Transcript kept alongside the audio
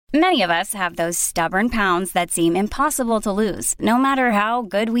Many of us have those stubborn pounds that seem impossible to lose, no matter how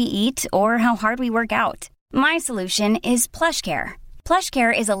good we eat or how hard we work out. My solution is PlushCare.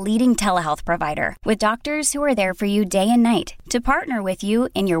 PlushCare is a leading telehealth provider with doctors who are there for you day and night to partner with you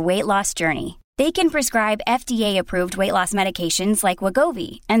in your weight loss journey. They can prescribe FDA-approved weight loss medications like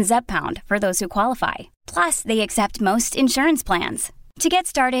Wegovy and Zepbound for those who qualify. Plus, they accept most insurance plans. To get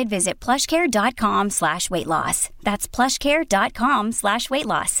started, visit plushcare.com/weightloss. That's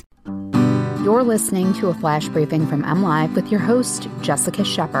plushcare.com/weightloss. You're listening to a flash briefing from MLive with your host, Jessica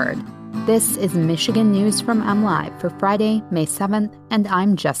Shepard. This is Michigan News from MLive for Friday, May 7th, and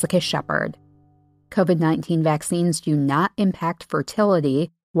I'm Jessica Shepard. COVID-19 vaccines do not impact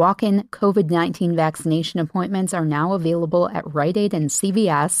fertility. Walk-in COVID-19 vaccination appointments are now available at Rite Aid and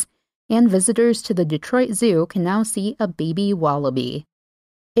CVS, and visitors to the Detroit Zoo can now see a baby wallaby.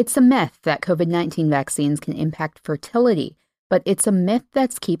 It's a myth that COVID-19 vaccines can impact fertility, but it's a myth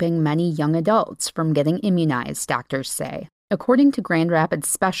that's keeping many young adults from getting immunized, doctors say. According to Grand Rapids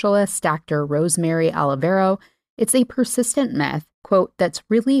specialist Dr. Rosemary Olivero, it's a persistent myth, quote, that's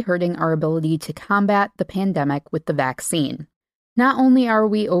really hurting our ability to combat the pandemic with the vaccine. Not only are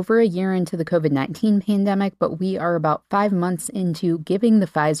we over a year into the COVID-19 pandemic, but we are about 5 months into giving the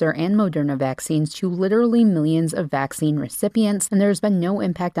Pfizer and Moderna vaccines to literally millions of vaccine recipients, and there's been no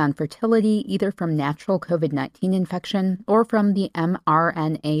impact on fertility either from natural COVID-19 infection or from the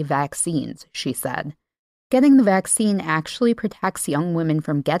mRNA vaccines, she said. Getting the vaccine actually protects young women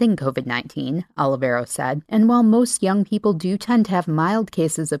from getting COVID-19, Olivero said, and while most young people do tend to have mild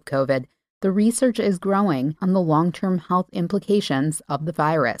cases of COVID, the research is growing on the long-term health implications of the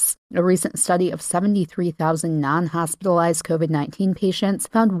virus. A recent study of 73,000 non-hospitalized COVID-19 patients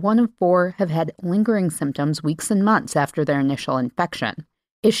found 1 of 4 have had lingering symptoms weeks and months after their initial infection.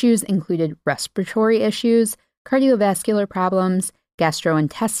 Issues included respiratory issues, cardiovascular problems,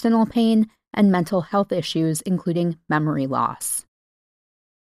 gastrointestinal pain, and mental health issues, including memory loss.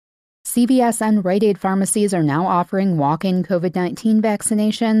 CVS and Rite Aid pharmacies are now offering walk-in COVID-19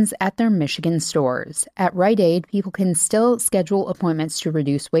 vaccinations at their Michigan stores. At Rite Aid, people can still schedule appointments to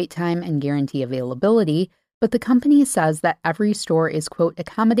reduce wait time and guarantee availability, but the company says that every store is, quote,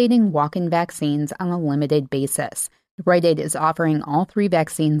 accommodating walk-in vaccines on a limited basis. Rite Aid is offering all 3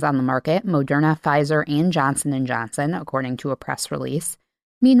 vaccines on the market, Moderna, Pfizer, and Johnson & Johnson, according to a press release.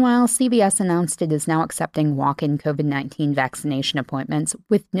 Meanwhile, CVS announced it is now accepting walk-in COVID-19 vaccination appointments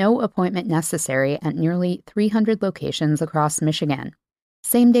with no appointment necessary at nearly 300 locations across Michigan.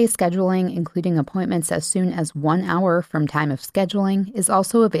 Same-day scheduling, including appointments as soon as 1 hour from time of scheduling, is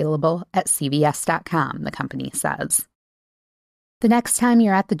also available at cvs.com, the company says. The next time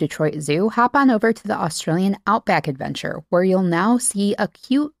you're at the Detroit Zoo, hop on over to the Australian Outback Adventure, where you'll now see a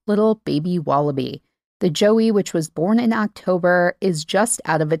cute little baby wallaby. The Joey, which was born in October, is just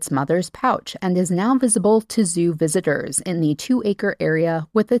out of its mother's pouch and is now visible to zoo visitors in the 2-acre area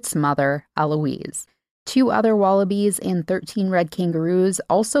with its mother, Eloise. 2 other wallabies and 13 red kangaroos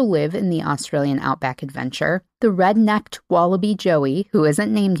also live in the Australian Outback Adventure. The red-necked wallaby Joey, who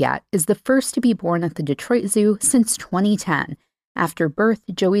isn't named yet, is the first to be born at the Detroit Zoo since 2010. After birth,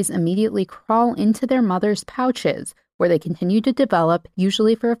 Joeys immediately crawl into their mother's pouches, where they continue to develop,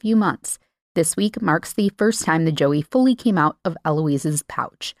 usually for a few months. This week marks the first time the Joey fully came out of Eloise's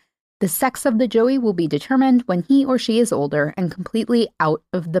pouch. The sex of the Joey will be determined when he or she is older and completely out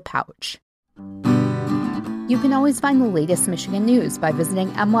of the pouch. You can always find the latest Michigan news by visiting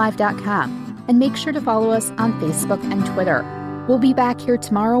mlive.com, and make sure to follow us on Facebook and Twitter. We'll be back here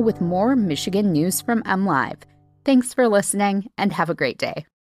tomorrow with more Michigan news from MLive. Thanks for listening, and have a great day.